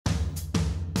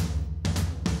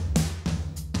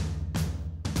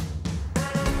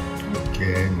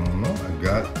Okay, Momo, I've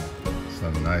got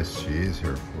some nice cheese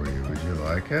here for you. Would you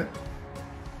like it?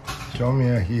 Show me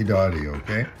a he-dotty,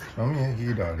 okay? Show me a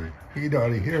he-dotty.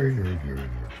 He-dotty, here.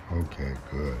 Okay,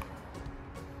 good.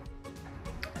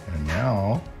 And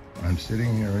now, I'm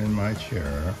sitting here in my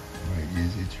chair, my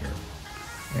easy chair,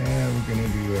 and we're gonna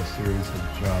do a series of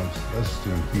jumps. Let's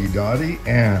do he-dotty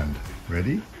and,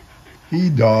 ready?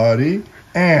 He-dotty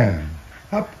and,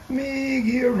 up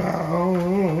me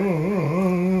around,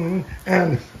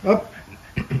 and up,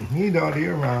 he-dotty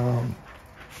around.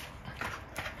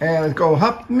 And let's go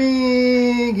hop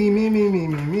me, and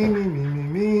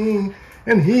me,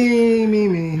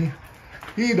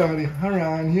 he-dotty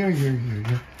around, here.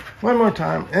 One more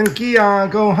time, and Kia,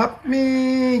 go hop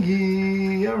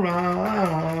me,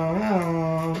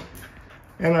 around.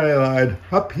 And I lied,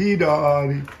 hop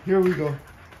he-dotty, here we go.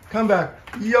 Come back,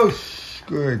 yosh,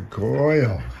 good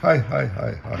girl. Hi.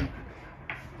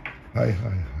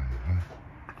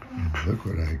 Look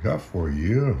what I got for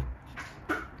you.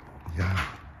 Yeah.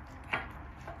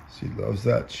 She loves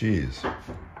that cheese.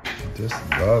 She just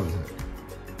loves it.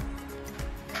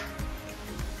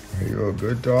 Are you a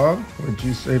good dog? Would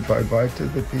you say bye-bye to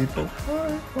the people?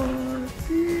 Bye-bye,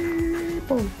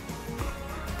 people.